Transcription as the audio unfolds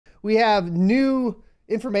We have new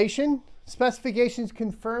information, specifications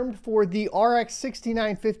confirmed for the RX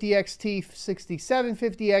 6950 XT,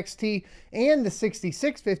 6750 XT, and the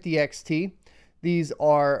 6650 XT. These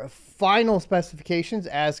are final specifications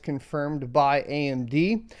as confirmed by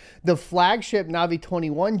AMD. The flagship Navi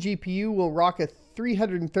 21 GPU will rock a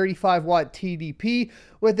 335 watt TDP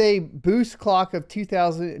with a boost clock of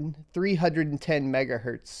 2310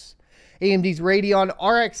 megahertz. AMD's Radeon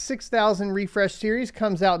RX 6000 refresh series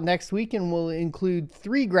comes out next week and will include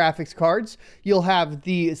 3 graphics cards. You'll have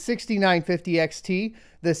the 6950 XT,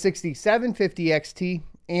 the 6750 XT,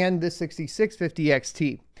 and the 6650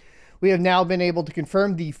 XT. We have now been able to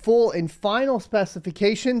confirm the full and final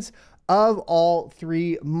specifications of all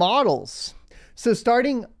 3 models. So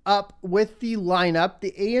starting up with the lineup,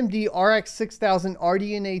 the AMD RX 6000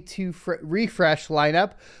 RDNA 2 refresh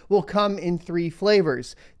lineup will come in 3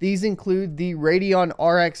 flavors. These include the Radeon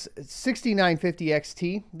RX 6950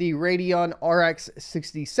 XT, the Radeon RX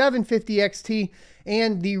 6750 XT,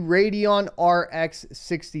 and the Radeon RX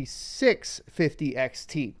 6650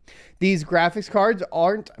 XT. These graphics cards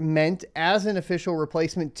aren't meant as an official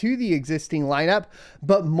replacement to the existing lineup,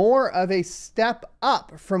 but more of a step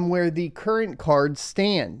up from where the current cards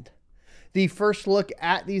stand. The first look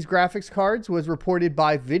at these graphics cards was reported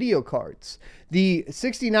by Video Cards. The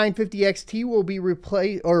 6950 XT will be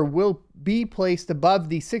placed above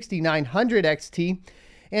the 6900 XT,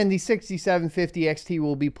 and the 6750 XT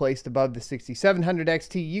will be placed above the 6700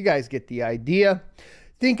 XT. You guys get the idea.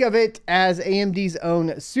 Think of it as AMD's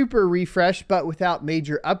own super refresh, but without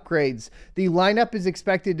major upgrades. The lineup is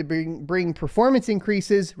expected to bring performance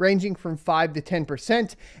increases ranging from 5 to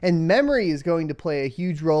 10%, and memory is going to play a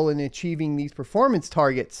huge role in achieving these performance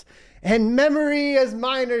targets. And memory as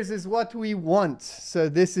miners is what we want. So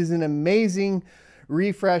this is an amazing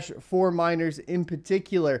refresh for miners in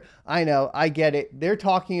particular. I know, I get it. They're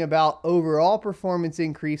talking about overall performance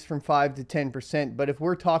increase from 5 to 10%, but if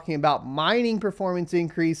we're talking about mining performance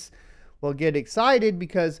increase, well, get excited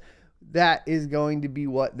because that is going to be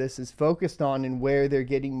what this is focused on and where they're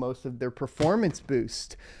getting most of their performance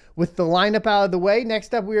boost. With the lineup out of the way,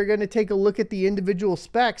 next up we are going to take a look at the individual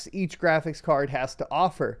specs each graphics card has to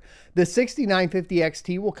offer. The 6950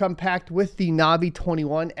 XT will come packed with the Navi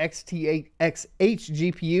 21 XT8XH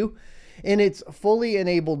GPU in its fully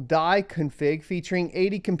enabled die config featuring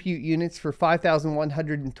 80 compute units for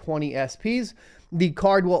 5120 SPs. The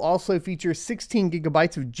card will also feature 16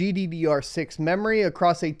 gigabytes of GDDR6 memory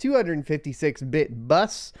across a 256-bit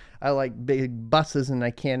bus. I like big buses and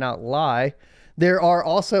I cannot lie. There are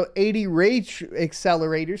also 80 ray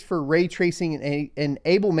accelerators for ray tracing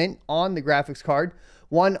enablement on the graphics card,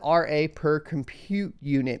 1 RA per compute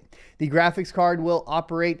unit. The graphics card will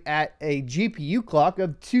operate at a GPU clock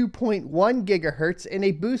of 2.1 gigahertz and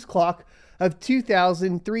a boost clock of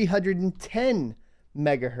 2310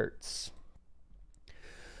 megahertz.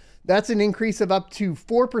 That's an increase of up to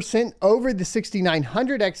 4% over the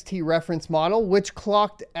 6900 XT reference model, which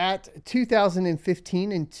clocked at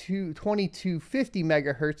 2015 and 2250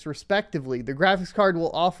 megahertz respectively. The graphics card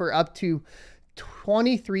will offer up to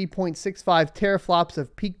 23.65 teraflops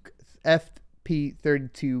of peak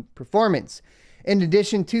FP32 performance. In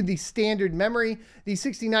addition to the standard memory, the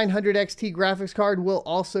 6900 XT graphics card will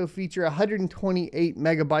also feature 128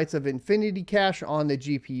 megabytes of infinity cache on the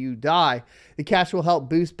GPU die. The cache will help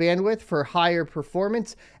boost bandwidth for higher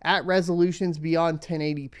performance at resolutions beyond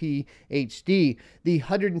 1080p HD. The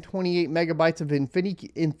 128 megabytes of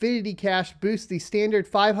infinity cache boosts the standard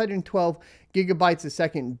 512 gigabytes a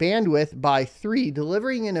second bandwidth by 3,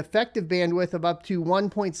 delivering an effective bandwidth of up to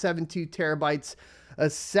 1.72 terabytes a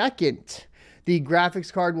second. The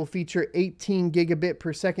graphics card will feature 18 gigabit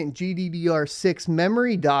per second GDDR6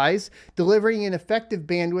 memory dies, delivering an effective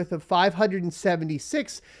bandwidth of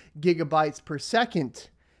 576 gigabytes per second.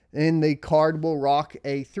 And the card will rock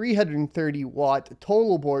a 330 watt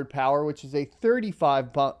total board power, which is a 35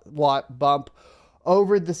 watt bump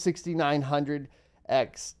over the 6900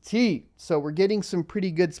 XT. So we're getting some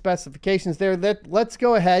pretty good specifications there. Let's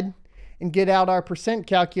go ahead and get out our percent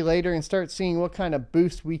calculator and start seeing what kind of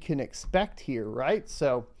boost we can expect here, right?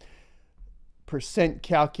 So percent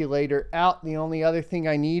calculator out. The only other thing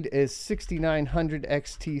I need is 6900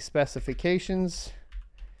 XT specifications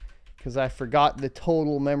because I forgot the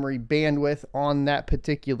total memory bandwidth on that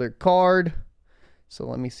particular card. So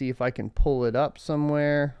let me see if I can pull it up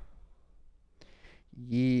somewhere.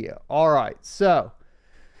 Yeah, all right. So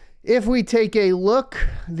if we take a look,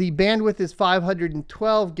 the bandwidth is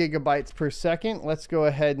 512 gigabytes per second. Let's go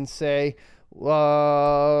ahead and say,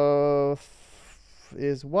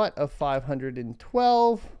 is what of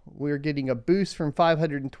 512? We're getting a boost from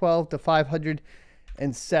 512 to 516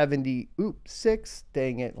 6.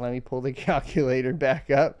 Dang it. Let me pull the calculator back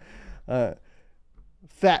up.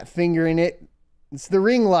 Fat fingering it. It's the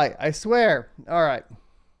ring light, I swear. All right.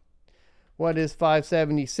 What is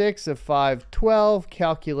 576 of 512?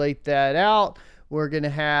 Calculate that out. We're going to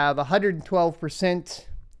have 112%.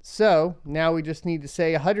 So now we just need to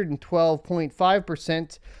say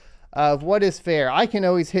 112.5% of what is fair. I can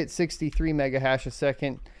always hit 63 mega hash a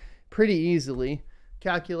second pretty easily.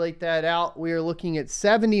 Calculate that out. We are looking at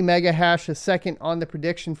 70 mega hash a second on the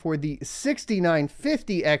prediction for the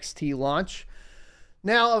 6950 XT launch.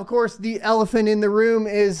 Now, of course, the elephant in the room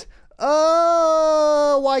is,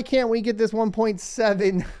 oh, why can't we get this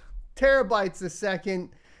 1.7 terabytes a second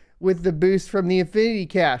with the boost from the Infinity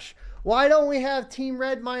Cache? Why don't we have Team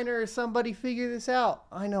Red Miner or somebody figure this out?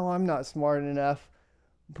 I know I'm not smart enough,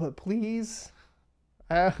 but please.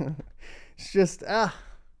 It's just, it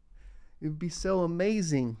would be so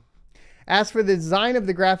amazing. As for the design of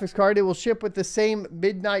the graphics card, it will ship with the same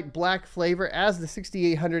midnight black flavor as the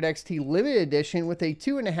 6800 XT Limited Edition, with a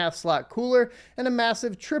 2.5 slot cooler and a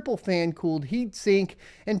massive triple fan cooled heatsink,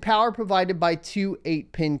 and power provided by two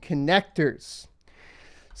 8-pin connectors.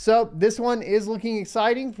 So this one is looking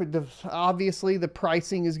exciting. Obviously, the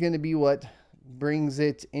pricing is going to be what brings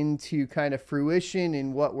it into kind of fruition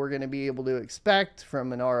and what we're going to be able to expect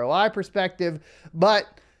from an ROI perspective. But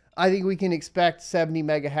I think we can expect 70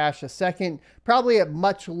 mega hash a second, probably at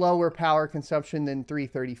much lower power consumption than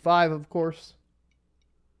 335, of course.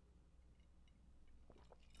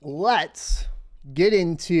 Let's get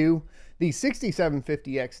into the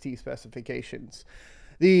 6750 XT specifications.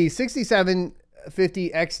 The 6750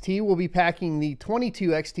 XT will be packing the 22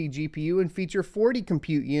 XT GPU and feature 40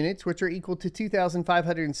 compute units, which are equal to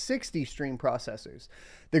 2,560 stream processors.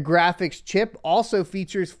 The graphics chip also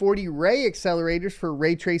features 40 ray accelerators for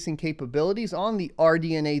ray tracing capabilities on the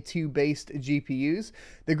RDNA 2 based GPUs.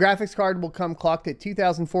 The graphics card will come clocked at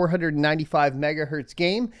 2,495 megahertz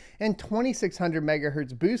game and 2,600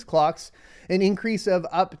 megahertz boost clocks, an increase of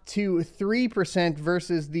up to 3%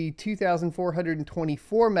 versus the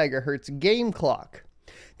 2,424 megahertz game clock.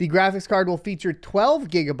 The graphics card will feature 12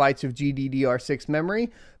 gigabytes of GDDR6 memory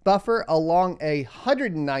buffer along a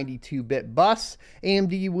 192-bit bus.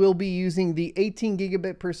 AMD will be using the 18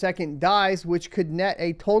 gigabit per second dies, which could net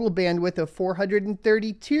a total bandwidth of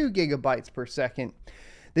 432 gigabytes per second.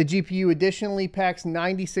 The GPU additionally packs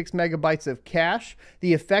 96 megabytes of cache,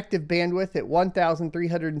 the effective bandwidth at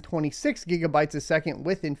 1,326 gigabytes a second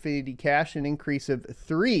with Infinity Cache, an increase of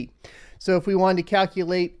 3. So if we wanted to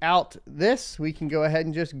calculate out this, we can go ahead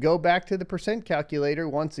and just go back to the percent calculator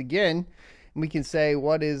once again. And we can say,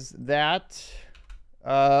 what is that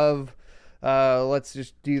of, let's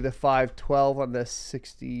just do the 512 on the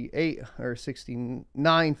 68 or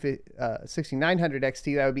 6900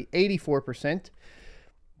 XT. That would be 84%.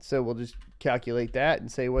 So we'll just calculate that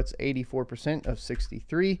and say what's 84% of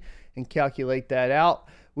 63 and calculate that out.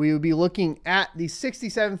 We would be looking at the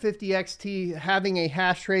 6750 XT having a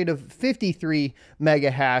hash rate of 53 mega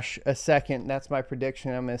hash a second. That's my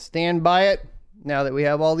prediction. I'm going to stand by it. Now that we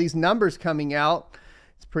have all these numbers coming out,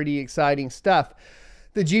 it's pretty exciting stuff.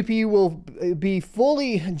 The GPU will be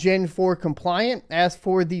fully Gen 4 compliant. As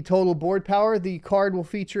for the total board power, the card will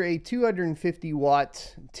feature a 250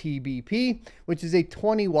 watt TBP, which is a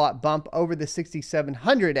 20 watt bump over the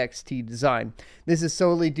 6700 XT design. This is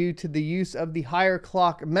solely due to the use of the higher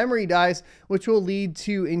clock memory dies, which will lead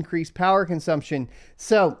to increased power consumption.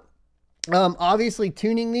 So obviously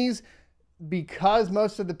tuning these, because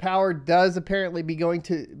most of the power does apparently be going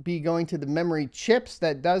to the memory chips,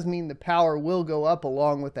 that does mean the power will go up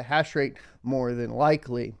along with the hash rate more than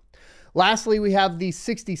likely. Lastly, we have the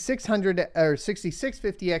 6600 or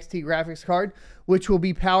 6650 XT graphics card, which will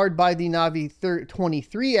be powered by the Navi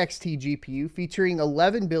 23 XT GPU, featuring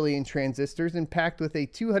 11 billion transistors and packed with a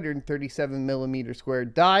 237 millimeter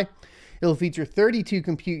squared die. It'll feature 32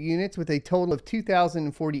 compute units with a total of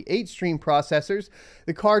 2,048 stream processors.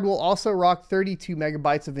 The card will also rock 32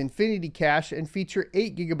 megabytes of Infinity Cache and feature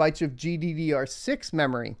 8 gigabytes of GDDR6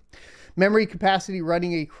 memory. Memory capacity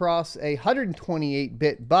running across a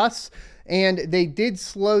 128-bit bus, and they did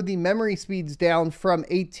slow the memory speeds down from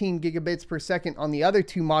 18 gigabits per second on the other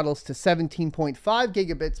two models to 17.5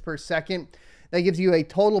 gigabits per second. That gives you a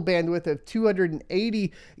total bandwidth of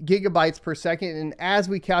 280 gigabytes per second. And as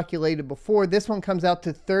we calculated before, this one comes out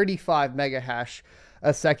to 35 mega hash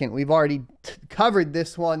a second. We've already covered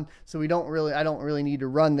this one, so I don't really need to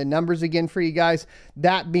run the numbers again for you guys.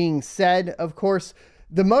 That being said, of course,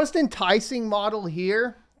 the most enticing model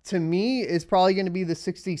here to me is probably going to be the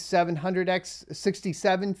 6750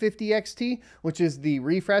 XT, which is the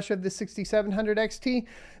refresh of the 6700 XT,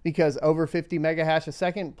 because over 50 mega hash a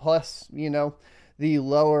second plus, you know, the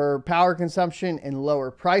lower power consumption and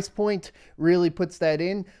lower price point really puts that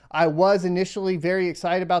in. I was initially very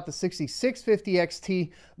excited about the 6650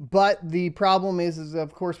 XT, but the problem is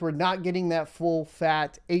of course, we're not getting that full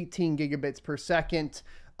fat 18 gigabits per second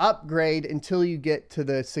upgrade until you get to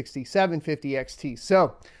the 6750 XT.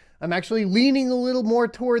 So I'm actually leaning a little more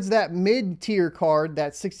towards that mid-tier card,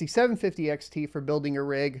 that 6750 XT for building a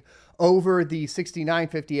rig, over the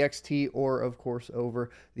 6950 XT, or of course over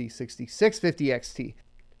the 6650 XT.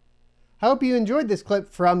 I hope you enjoyed this clip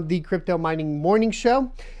from the Crypto Mining Morning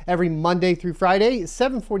Show every Monday through Friday,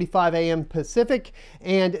 7:45 a.m. Pacific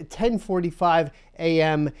and 10:45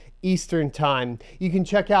 a.m. Eastern Time. You can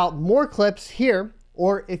check out more clips here,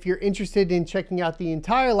 or if you're interested in checking out the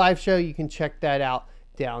entire live show, you can check that out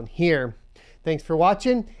down here. Thanks for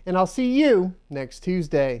watching, and I'll see you next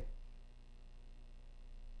Tuesday.